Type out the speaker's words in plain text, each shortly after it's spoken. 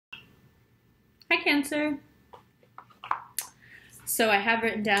Hi, Cancer. So I have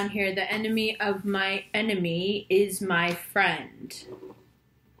written down here, the enemy of my enemy is my friend.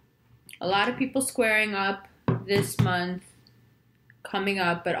 A lot of people squaring up this month, coming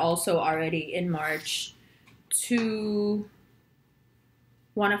up, but also already in March, to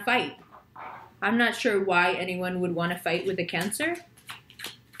want to fight. I'm not sure why anyone would want to fight with a Cancer.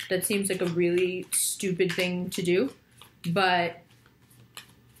 That seems like a really stupid thing to do, but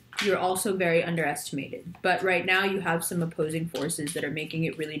you're also very underestimated. But right now you have some opposing forces that are making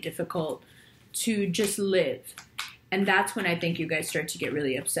it really difficult to just live. And that's when I think you guys start to get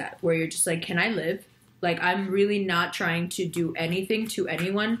really upset, where you're just like, can I live? Like, I'm really not trying to do anything to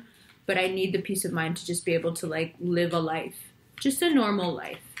anyone, but I need the peace of mind to just be able to like live a life, just a normal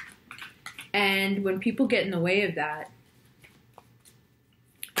life. And when people get in the way of that,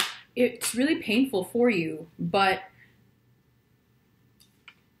 it's really painful for you, but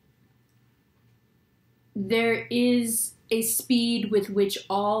there is a speed with which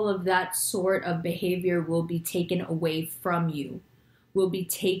all of that sort of behavior will be taken away from you, will be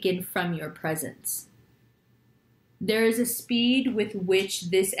taken from your presence. There is a speed with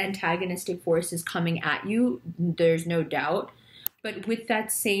which this antagonistic force is coming at you, there's no doubt, but with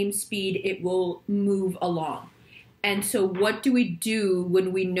that same speed, it will move along. And so what do we do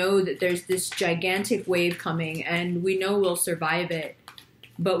when we know that there's this gigantic wave coming and we know we'll survive it,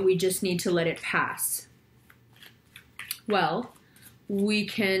 but we just need to let it pass? Well, we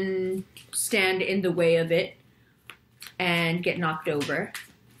can stand in the way of it and get knocked over,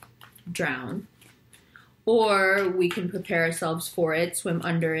 drown. Or we can prepare ourselves for it, swim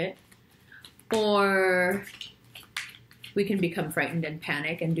under it. Or we can become frightened and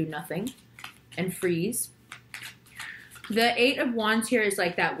panic and do nothing and freeze. The Eight of Wands here is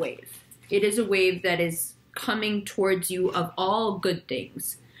like that wave. It is a wave that is coming towards you of all good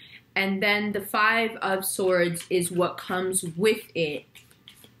things. And then the Five of Swords is what comes with it,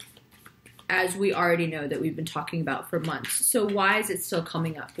 as we already know that we've been talking about for months. So why is it still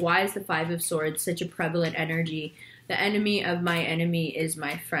coming up? Why is the Five of Swords such a prevalent energy? The enemy of my enemy is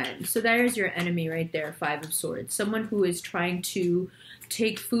my friend. So there's your enemy right there, Five of Swords. Someone who is trying to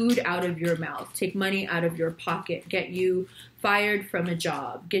take food out of your mouth, take money out of your pocket, get you fired from a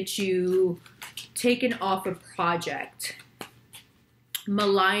job, get you taken off a project,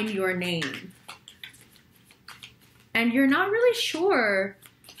 malign your name. And you're not really sure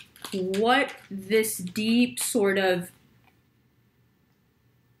what this deep sort of,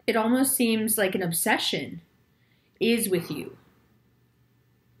 it almost seems like an obsession is with you.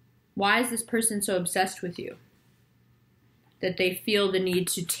 Why is this person so obsessed with you that they feel the need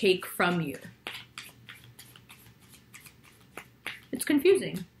to take from you? It's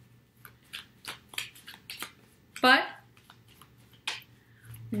confusing. But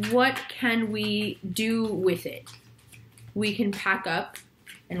what can we do with it? We can pack up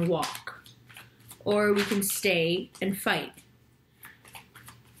and walk, or we can stay and fight.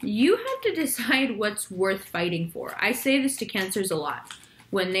 You have to decide what's worth fighting for. I say this to Cancers a lot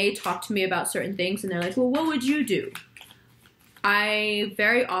when they talk to me about certain things and they're like, well, what would you do?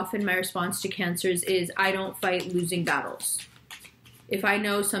 Very often my response to Cancers is, I don't fight losing battles. If I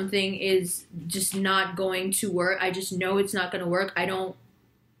know something is just not going to work, I just know it's not going to work, I don't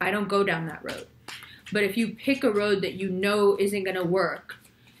go down that road. But if you pick a road that you know isn't going to work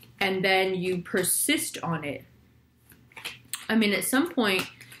and then you persist on it, I mean, at some point,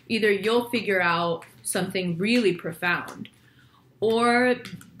 either you'll figure out something really profound, or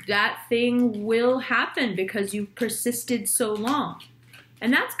that thing will happen because you've persisted so long.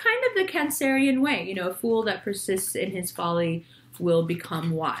 And that's kind of the Cancerian way. You know, a fool that persists in his folly will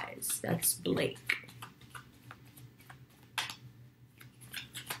become wise. That's Blake.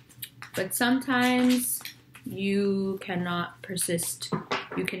 But sometimes you cannot persist.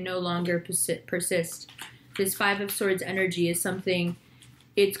 You can no longer persist. This Five of Swords energy is something,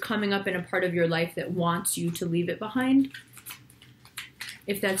 it's coming up in a part of your life that wants you to leave it behind.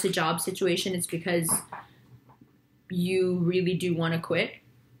 If that's a job situation, it's because you really do want to quit.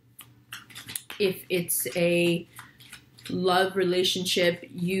 If it's a love relationship,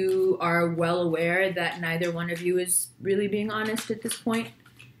 you are well aware that neither one of you is really being honest at this point.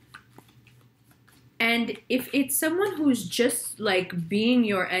 And if it's someone who's just like being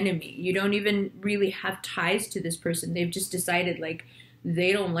your enemy, you don't even really have ties to this person, they've just decided like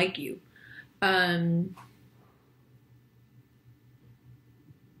they don't like you.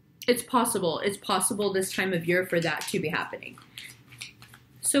 It's possible this time of year for that to be happening.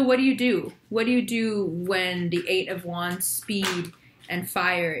 So what do you do? What do you do when the Eight of Wands speed and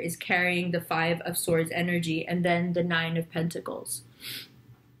fire is carrying the Five of Swords energy and then the Nine of Pentacles?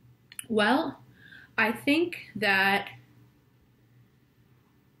 Well, I think that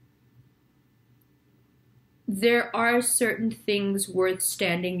there are certain things worth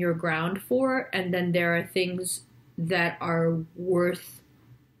standing your ground for, and then there are things that are worth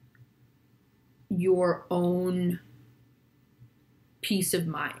your own peace of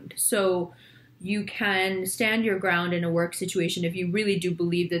mind. So you can stand your ground in a work situation if you really do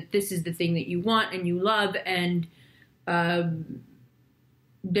believe that this is the thing that you want and you love, and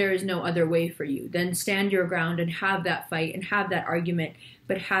there is no other way for you. Then stand your ground and have that fight and have that argument,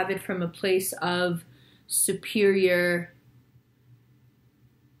 but have it from a place of superior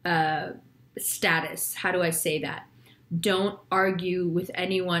status. How do I say that? Don't argue with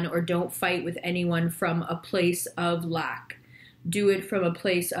anyone or don't fight with anyone from a place of lack. Do it from a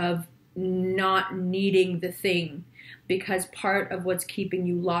place of not needing the thing, because part of what's keeping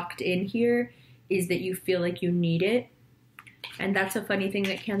you locked in here is that you feel like you need it. And that's a funny thing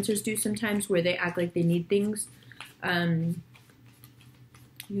that Cancers do sometimes, where they act like they need things. You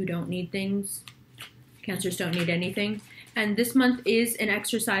don't need things. Cancers don't need anything. And this month is an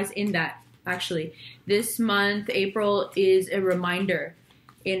exercise in that, actually. This month, April, is a reminder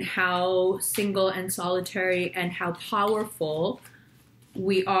in how single and solitary and how powerful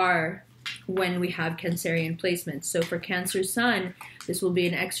we are when we have Cancerian placements. So for Cancer Sun, this will be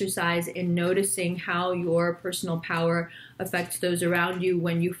an exercise in noticing how your personal power affects those around you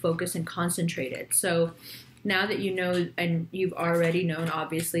when you focus and concentrate it. So now that you know, and you've already known,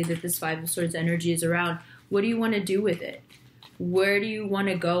 obviously, that this Five of Swords energy is around, what do you want to do with it? Where do you want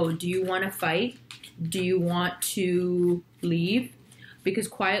to go? Do you want to fight? Do you want to leave? Because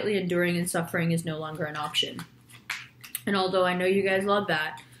quietly enduring and suffering is no longer an option. And although I know you guys love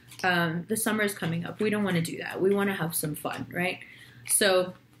that, the summer is coming up. We don't want to do that. We want to have some fun, right?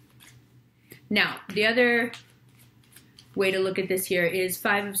 So now, the other way to look at this here is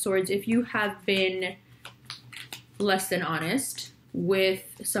Five of Swords. If you have been less than honest with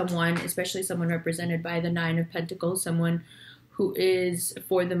someone, especially someone represented by the Nine of Pentacles, someone who is,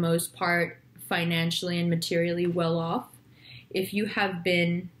 for the most part, financially and materially well off, if you have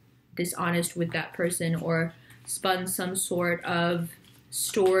been dishonest with that person or spun some sort of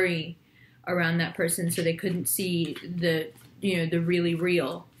story around that person so they couldn't see the really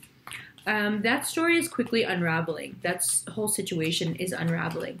real, that story is quickly unraveling. That whole situation is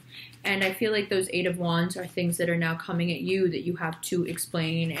unraveling. And I feel like those Eight of Wands are things that are now coming at you that you have to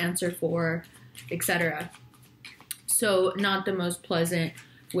explain, answer for, etc. So not the most pleasant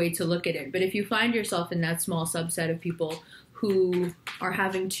way to look at it. But if you find yourself in that small subset of people who are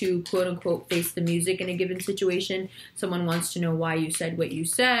having to, quote unquote, face the music in a given situation, someone wants to know why you said what you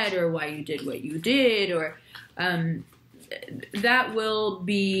said or why you did what you did, or that will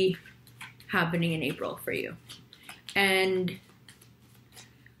be happening in April for you. And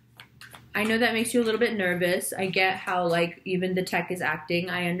I know that makes you a little bit nervous. I get how, like, even the tech is acting.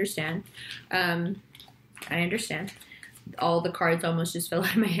 I understand. I understand. All the cards almost just fell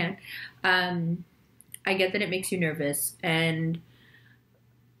out of my hand. I get that it makes you nervous. And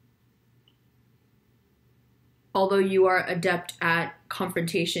although you are adept at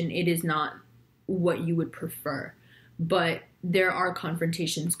confrontation, it is not what you would prefer. But there are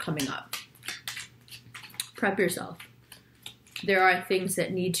confrontations coming up. Prep yourself. There are things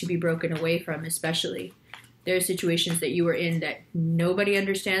that need to be broken away from, especially. There are situations that you are in that nobody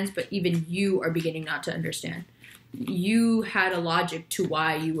understands, but even you are beginning not to understand. You had a logic to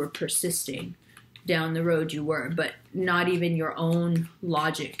why you were persisting down the road you were, but not even your own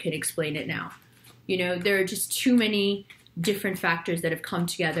logic can explain it now. You know, there are just too many different factors that have come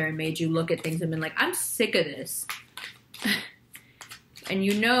together and made you look at things and been like, I'm sick of this. And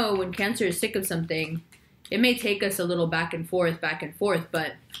you know, when Cancer is sick of something, it may take us a little back and forth,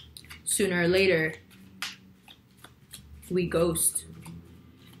 but sooner or later, we ghost.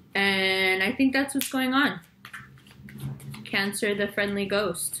 And I think that's what's going on. Cancer, the friendly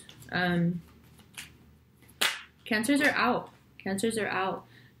ghost. Cancers are out. Cancers are out.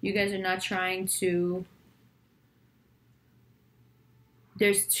 You guys are not trying to...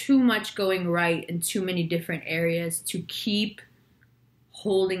 There's too much going right in too many different areas to keep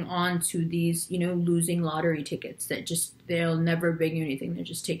holding on to these, you know, losing lottery tickets that just, they'll never bring you anything. They're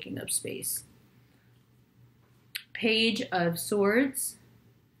just taking up space. Page of Swords.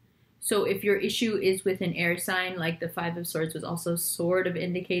 So if your issue is with an air sign, like the Five of Swords was also sort of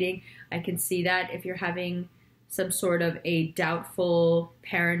indicating, I can see that if you're having some sort of a doubtful,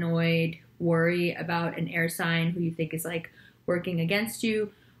 paranoid worry about an air sign who you think is like working against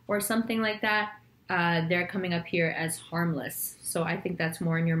you or something like that, they're coming up here as harmless. So I think that's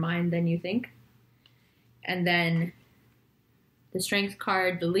more in your mind than you think. And then the Strength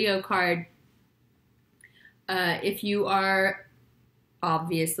card, the Leo card, If you are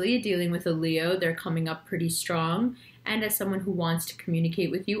obviously dealing with a Leo, they're coming up pretty strong. And as someone who wants to communicate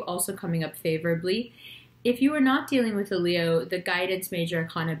with you, also coming up favorably. If you are not dealing with a Leo, the guidance major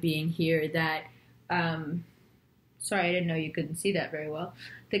arcana being here that, sorry, I didn't know you couldn't see that very well.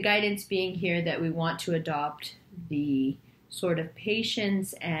 The guidance being here that we want to adopt the sort of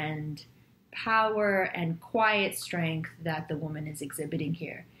patience and power and quiet strength that the woman is exhibiting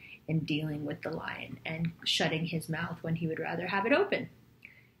here in dealing with the lion and shutting his mouth when he would rather have it open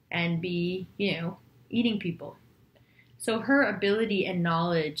and be, eating people. So her ability and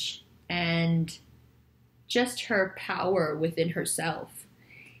knowledge and just her power within herself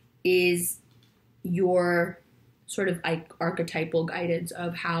is your sort of archetypal guidance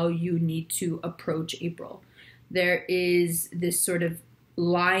of how you need to approach April. There is this sort of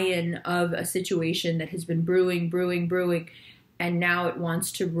lion of a situation that has been brewing, and now it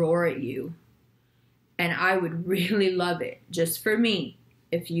wants to roar at you. And I would really love it, just for me,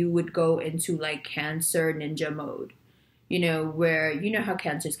 if you would go into like Cancer ninja mode, where, how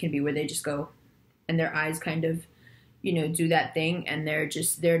Cancers can be, where they just go and their eyes kind of, do that thing, and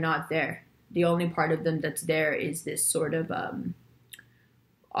they're not there. The only part of them that's there is this sort of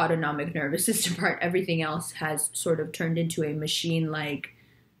autonomic nervous system part. Everything else has sort of turned into a machine-like,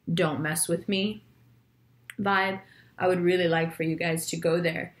 don't mess with me vibe. I would really like for you guys to go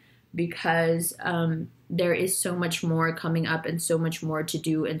there, because there is so much more coming up and so much more to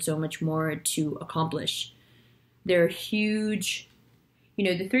do and so much more to accomplish. They're huge.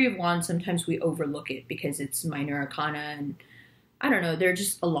 The Three of Wands, sometimes we overlook it because it's minor arcana, and I don't know, there are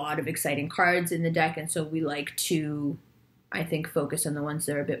just a lot of exciting cards in the deck, and so we like to, I think, focus on the ones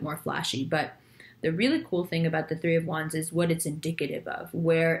that are a bit more flashy. But the really cool thing about the Three of Wands is what it's indicative of,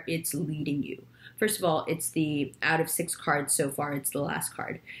 where it's leading you. First of all, it's out of 6 cards so far, it's the last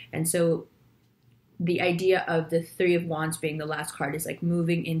card. And so the idea of the Three of Wands being the last card is like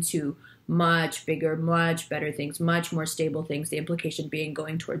moving into much bigger, much better things, much more stable things. The implication being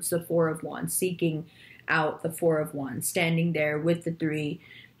going towards the Four of Wands, seeking out the Four of Wands, standing there with the 3,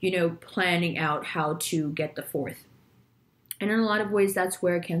 planning out how to get the 4th. And in a lot of ways, that's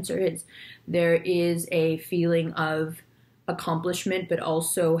where Cancer is. There is a feeling of accomplishment, but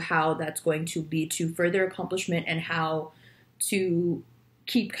also how that's going to lead to further accomplishment and how to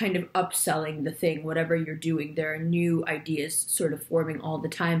keep kind of upselling the thing, whatever you're doing. There are new ideas sort of forming all the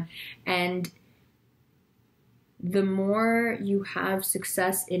time. And the more you have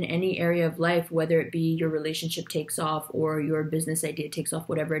success in any area of life, whether it be your relationship takes off or your business idea takes off,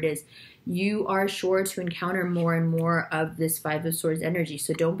 whatever it is, you are sure to encounter more and more of this Five of Swords energy.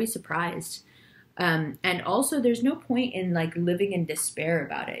 So don't be surprised. And also, there's no point in like living in despair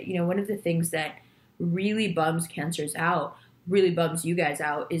about it. One of the things that really bums Cancers out, really bums you guys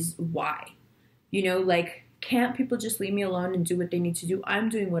out, is why. Can't people just leave me alone and do what they need to do? I'm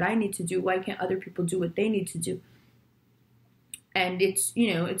doing what I need to do. Why can't other people do what they need to do? And it's,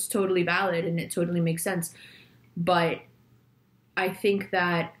 it's totally valid and it totally makes sense. But I think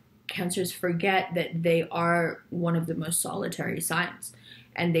that Cancers forget that they are one of the most solitary signs,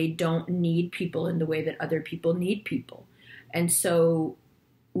 and they don't need people in the way that other people need people. And so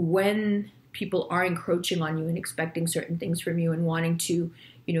when people are encroaching on you and expecting certain things from you and wanting to,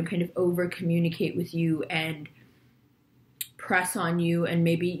 kind of over communicate with you and press on you and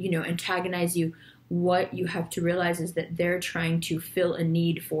maybe, antagonize you, what you have to realize is that they're trying to fill a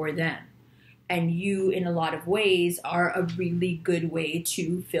need for them. And you, in a lot of ways, are a really good way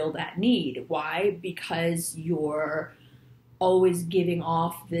to fill that need. Why? Because you're always giving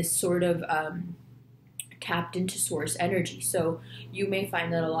off this sort of tapped into source energy. So you may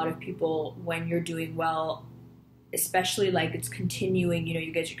find that a lot of people, when you're doing well, especially like it's continuing,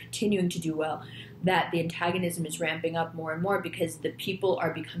 you guys are continuing to do well, that the antagonism is ramping up more and more because the people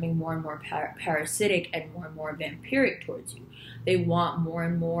are becoming more and more parasitic and more vampiric towards you. They want more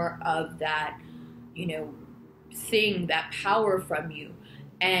and more of that, thing, that power from you.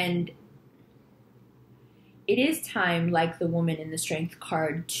 And it is time, like the woman in the Strength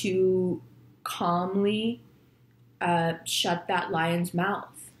card, to calmly shut that lion's mouth.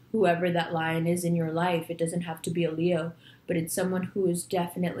 Whoever that lion is in your life, it doesn't have to be a Leo, but it's someone who is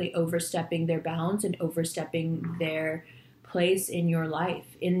definitely overstepping their bounds and overstepping their place in your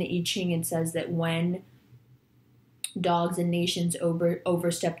life. In the I Ching, it says that when dogs and nations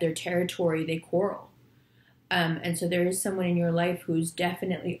overstep their territory, they quarrel. And so there is someone in your life who's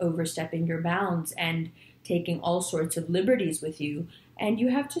definitely overstepping your bounds and taking all sorts of liberties with you, and you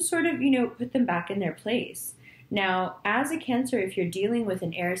have to sort of, put them back in their place. Now, as a Cancer, if you're dealing with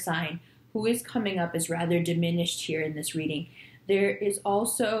an air sign who is coming up as rather diminished here in this reading, there is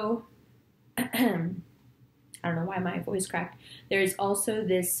also I don't know why my voice cracked. There's also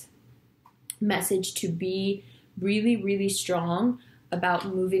this message to be really, really strong about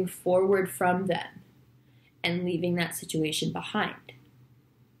moving forward from them and leaving that situation behind.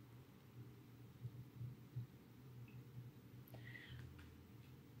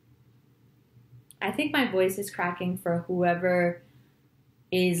 I think my voice is cracking for whoever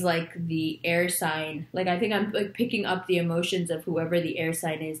is like the air sign. Like, I think I'm like picking up the emotions of whoever the air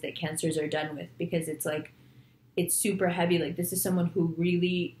sign is that cancers are done with, because it's like, it's super heavy. Like, this is someone who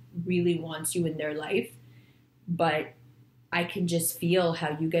really, really wants you in their life, but I can just feel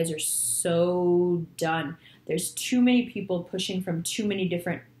how you guys are so done. There's too many people pushing from too many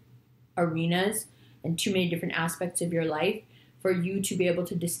different arenas and too many different aspects of your life for you to be able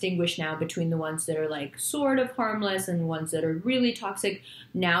to distinguish now between the ones that are like sort of harmless and ones that are really toxic.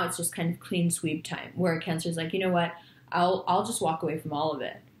 Now it's just kind of clean sweep time, where Cancer's like, you know what, I'll just walk away from all of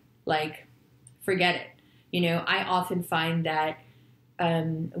it. Like, forget it. You know, I often find that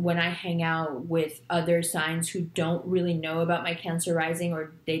when I hang out with other signs who don't really know about my Cancer rising,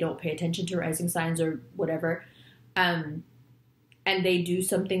 or they don't pay attention to rising signs or whatever, and they do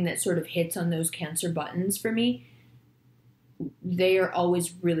something that sort of hits on those Cancer buttons for me, they are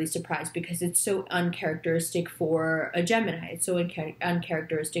always really surprised, because it's so uncharacteristic for a Gemini. It's so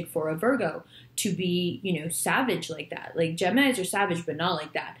uncharacteristic for a Virgo to be, you know, savage like that. Like, Geminis are savage, but not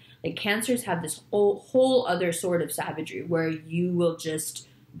like that. Like, Cancers have this whole other sort of savagery where you will just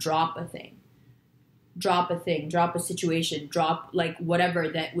drop a thing, drop a situation, drop like whatever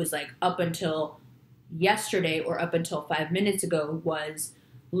that was like up until yesterday or up until 5 minutes ago was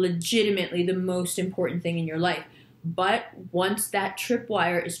legitimately the most important thing in your life. But once that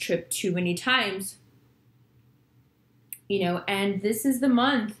tripwire is tripped too many times, you know, and this is the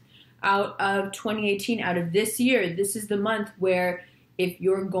month out of 2018, out of this year, this is the month where if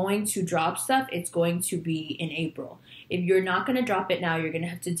you're going to drop stuff, it's going to be in April. If you're not going to drop it now, you're going to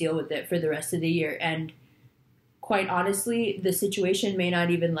have to deal with it for the rest of the year. And quite honestly, the situation may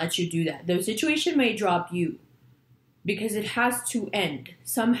not even let you do that. The situation may drop you, because it has to end.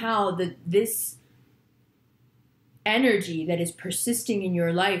 Somehow this energy that is persisting in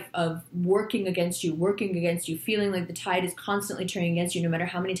your life of working against you, feeling like the tide is constantly turning against you no matter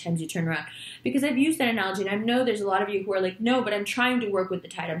how many times you turn around. Because I've used that analogy, and I know there's a lot of you who are like, no, but I'm trying to work with the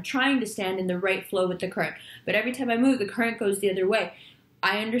tide. I'm trying to stand in the right flow with the current. But every time I move, the current goes the other way.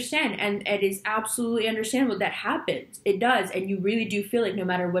 I understand, and it is absolutely understandable that happens. It does, and you really do feel like no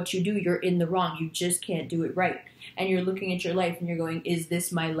matter what you do, you're in the wrong. You just can't do it right. And you're looking at your life and you're going, is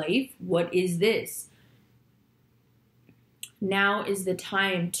this my life? What is this? Now is the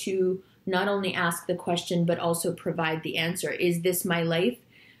time to not only ask the question, but also provide the answer. Is this my life?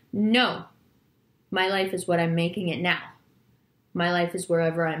 No. My life is what I'm making it now. My life is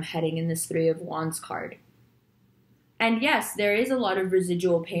wherever I'm heading in this Three of Wands card. And yes, there is a lot of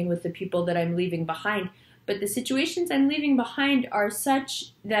residual pain with the people that I'm leaving behind, but the situations I'm leaving behind are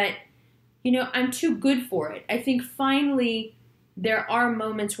such that, you know, I'm too good for it. I think finally there are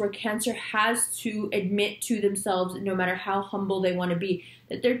moments where Cancer has to admit to themselves, no matter how humble they want to be,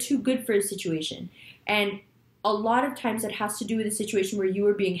 that they're too good for a situation. And a lot of times it has to do with a situation where you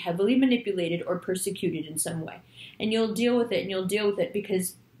are being heavily manipulated or persecuted in some way. And you'll deal with it,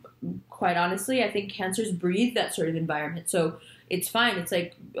 because quite honestly, I think Cancers breathe that sort of environment. So it's fine. It's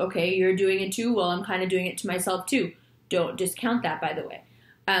like, okay, you're doing it too. Well, I'm kind of doing it to myself too. Don't discount that, by the way.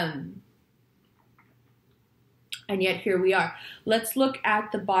 And yet here we are. Let's look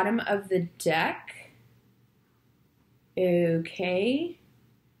at the bottom of the deck. Okay.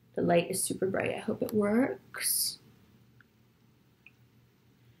 The light is super bright. I hope it works.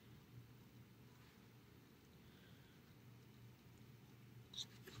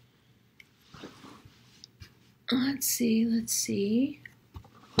 Let's see.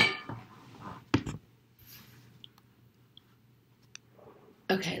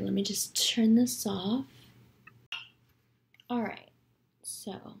 Okay, let me just turn this off. All right,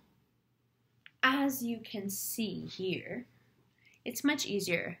 so as you can see here, it's much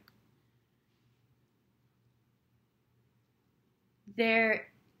easier. There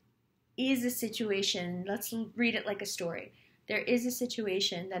is a situation, let's read it like a story. There is a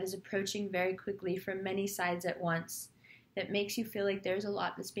situation that is approaching very quickly from many sides at once that makes you feel like there's a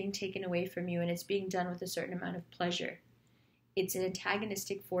lot that's being taken away from you, and it's being done with a certain amount of pleasure. It's an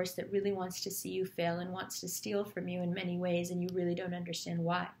antagonistic force that really wants to see you fail and wants to steal from you in many ways, and you really don't understand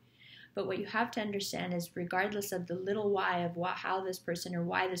why. But what you have to understand is, regardless of the little why of how this person or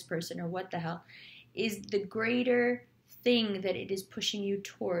why this person or what the hell, is the greater thing that it is pushing you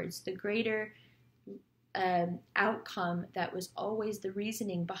towards, the greater outcome that was always the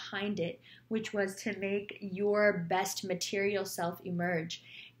reasoning behind it, which was to make your best material self emerge.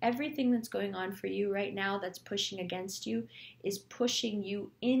 Everything that's going on for you right now that's pushing against you is pushing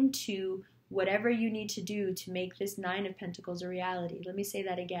you into whatever you need to do to make this Nine of Pentacles a reality. Let me say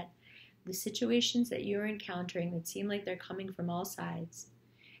that again. The situations that you're encountering that seem like they're coming from all sides,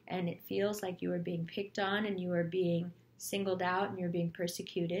 and it feels like you are being picked on and you are being singled out and you're being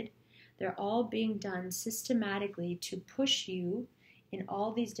persecuted, they're all being done systematically to push you in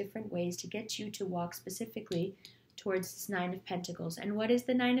all these different ways to get you to walk specifically towards this Nine of Pentacles. And what is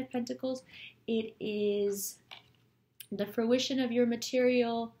the Nine of Pentacles? It is the fruition of your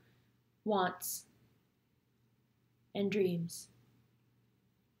material wants and dreams.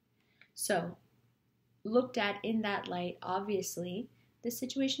 So, looked at in that light, obviously, this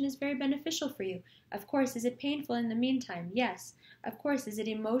situation is very beneficial for you. Of course, is it painful in the meantime? Yes. Of course, is it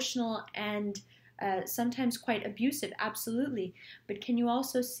emotional and sometimes quite abusive? Absolutely. But can you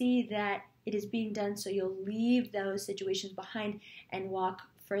also see that it is being done so you'll leave those situations behind and walk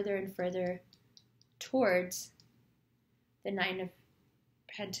further and further towards the Nine of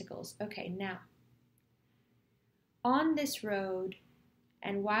Pentacles? Okay, now, on this road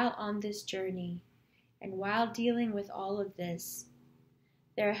and while on this journey and while dealing with all of this,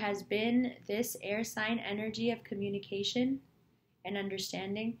 there has been this air sign energy of communication and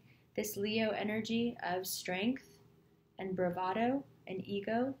understanding, this Leo energy of strength and bravado and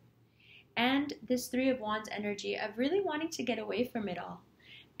ego, and this Three of Wands energy of really wanting to get away from it all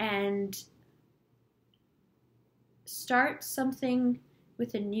and start something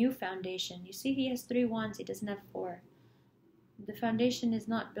with a new foundation. You see, he has 3 wands, he doesn't have 4. The foundation is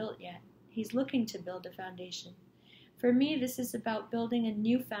not built yet. He's looking to build a foundation. For me, this is about building a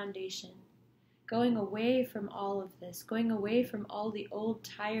new foundation, going away from all of this, going away from all the old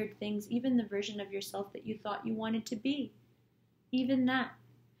tired things, even the version of yourself that you thought you wanted to be, even that,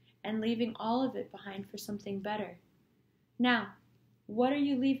 and leaving all of it behind for something better. Now, what are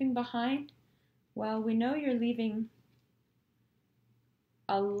you leaving behind? Well, we know you're leaving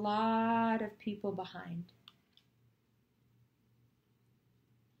a lot of people behind,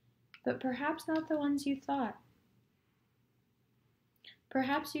 but perhaps not the ones you thought.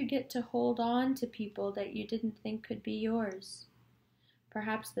 Perhaps you get to hold on to people that you didn't think could be yours.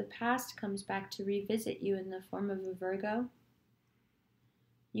 Perhaps the past comes back to revisit you in the form of a Virgo.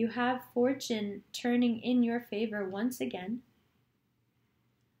 You have fortune turning in your favor once again.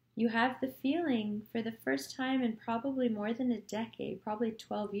 You have the feeling for the first time in probably more than a decade, probably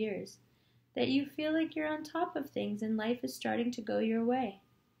 12 years, that you feel like you're on top of things and life is starting to go your way.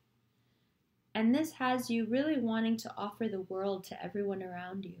 And this has you really wanting to offer the world to everyone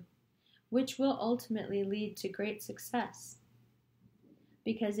around you, which will ultimately lead to great success.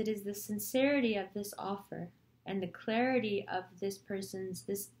 Because it is the sincerity of this offer and the clarity of this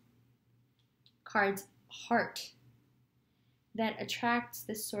card's heart that attracts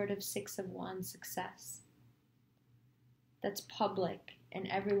this sort of 6 of Wands success. That's public and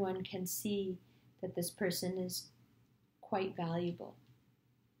everyone can see that this person is quite valuable.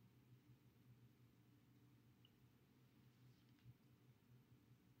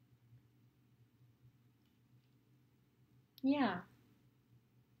 Yeah.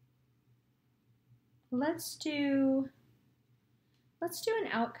 Let's do an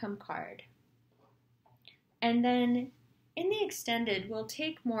outcome card. And then in the extended, we'll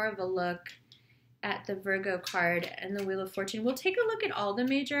take more of a look at the Virgo card and the Wheel of Fortune. We'll take a look at all the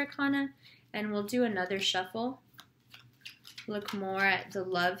major arcana and we'll do another shuffle. Look more at the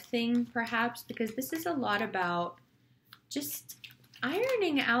love thing perhaps, because this is a lot about just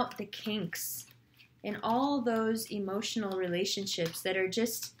ironing out the kinks in all those emotional relationships that are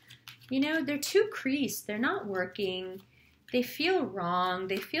just, they're too creased. They're not working. They feel wrong.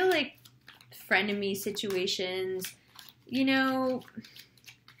 They feel like frenemy situations.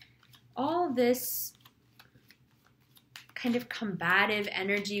 All this kind of combative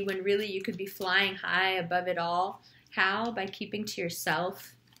energy when really you could be flying high above it all. How? By keeping to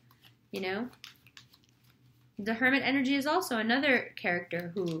yourself, The Hermit energy is also another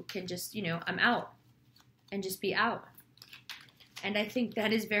character who can just, I'm out and just be out. And I think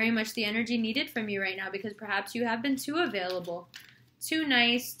that is very much the energy needed from you right now, because perhaps you have been too available, too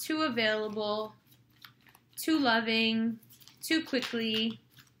nice, too available, too loving, too quickly.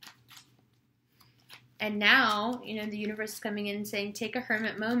 And now, the universe is coming in and saying, take a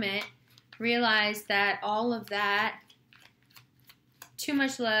hermit moment, realize that all of that, too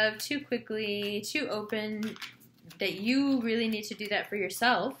much love, too quickly, too open, that you really need to do that for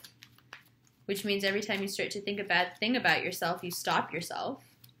yourself, which means every time you start to think a bad thing about yourself, you stop yourself,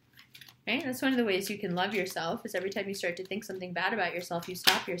 Okay, that's one of the ways you can love yourself, is every time you start to think something bad about yourself, you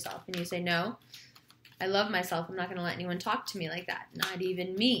stop yourself and you say, no, I love myself. I'm not going to let anyone talk to me like that. Not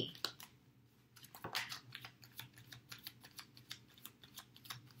even me.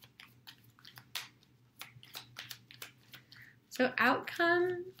 So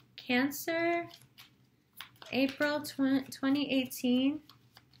outcome, Cancer, April 2018.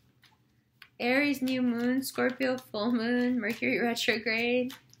 Aries new moon, Scorpio full moon, Mercury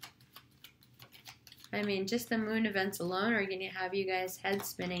retrograde. I mean, just the moon events alone are going to have you guys head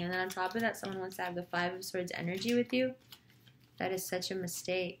spinning. And then on top of that, someone wants to have the Five of Swords energy with you. That is such a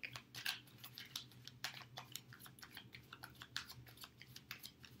mistake.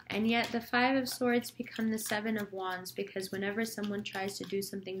 And yet the Five of Swords become the Seven of Wands, because whenever someone tries to do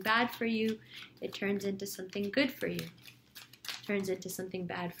something bad for you, it turns into something good for you. It turns into something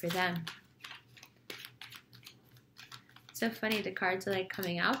bad for them. It's so funny, the cards are like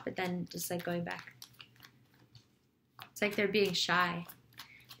coming out, but then just like going back. It's like they're being shy.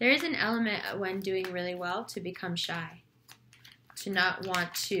 There is an element when doing really well to become shy, to not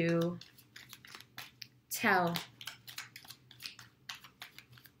want to tell.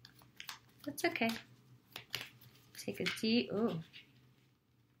 That's okay. Take a deep, ooh.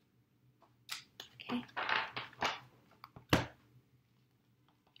 Okay.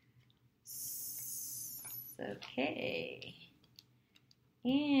 Okay.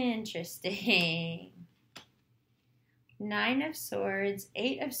 Interesting. Nine of Swords,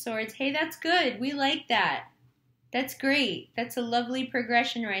 Eight of Swords. Hey, that's good. We like that. That's great. That's a lovely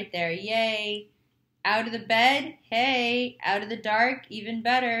progression right there. Yay. Out of the bed. Hey. Out of the dark. Even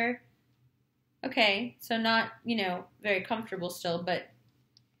better. Okay. So not, you know, very comfortable still, but.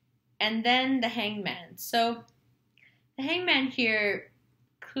 And then the Hangman. So the Hangman here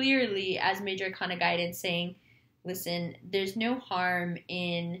clearly as Major Arcana guidance saying, listen, there's no harm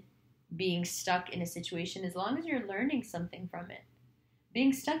in being stuck in a situation as long as you're learning something from it.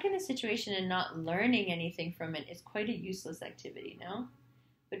 Being stuck in a situation and not learning anything from it is quite a useless activity, no?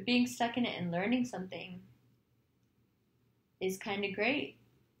 But being stuck in it and learning something is kind of great.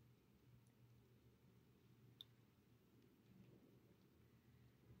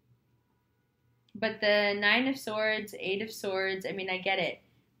 But the Nine of Swords, Eight of Swords, I mean, I get it,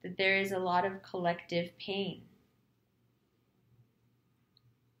 that there is a lot of collective pain.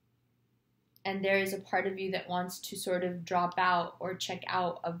 And there is a part of you that wants to sort of drop out or check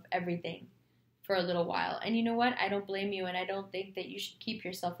out of everything for a little while. And you know what? I don't blame you, and I don't think that you should keep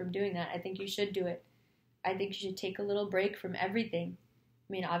yourself from doing that. I think you should do it. I think you should take a little break from everything.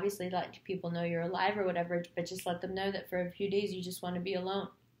 I mean, obviously let people know you're alive or whatever, but just let them know that for a few days you just want to be alone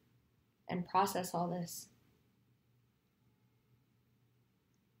and process all this.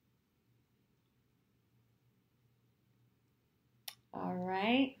 All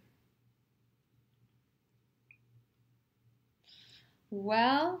right.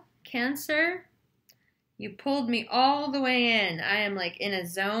 Well, Cancer, you pulled me all the way in. I am like in a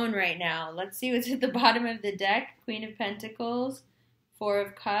zone right now. Let's see what's at the bottom of the deck. Queen of Pentacles, Four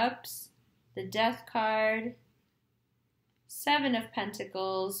of Cups, the Death card, Seven of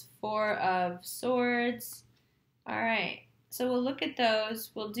Pentacles, Four of Swords. All right, so we'll look at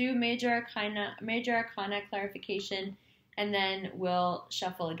those. We'll do Major Arcana clarification, and then we'll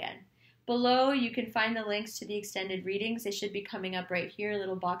shuffle again. Below, you can find the links to the extended readings. They should be coming up right here, a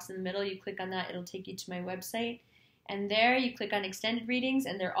little box in the middle. You click on that, it'll take you to my website. And there, you click on extended readings,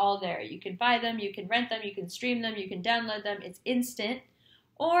 and they're all there. You can buy them, you can rent them, you can stream them, you can download them. It's instant.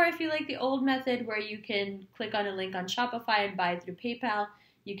 Or if you like the old method where you can click on a link on Shopify and buy through PayPal,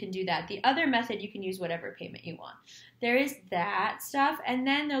 you can do that. The other method, you can use whatever payment you want. There is that stuff. And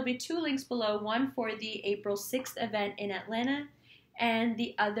then there'll be two links below, one for the April 6th event in Atlanta, and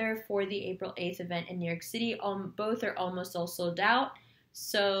the other for the April 8th event in New York City. Both are almost all sold out.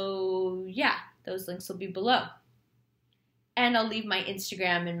 So yeah, those links will be below. And I'll leave my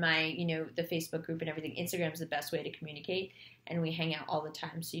Instagram and my, the Facebook group and everything. Instagram is the best way to communicate, and we hang out all the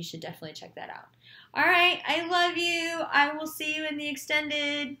time, so you should definitely check that out. All right, I love you. I will see you in the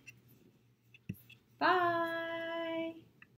extended. Bye.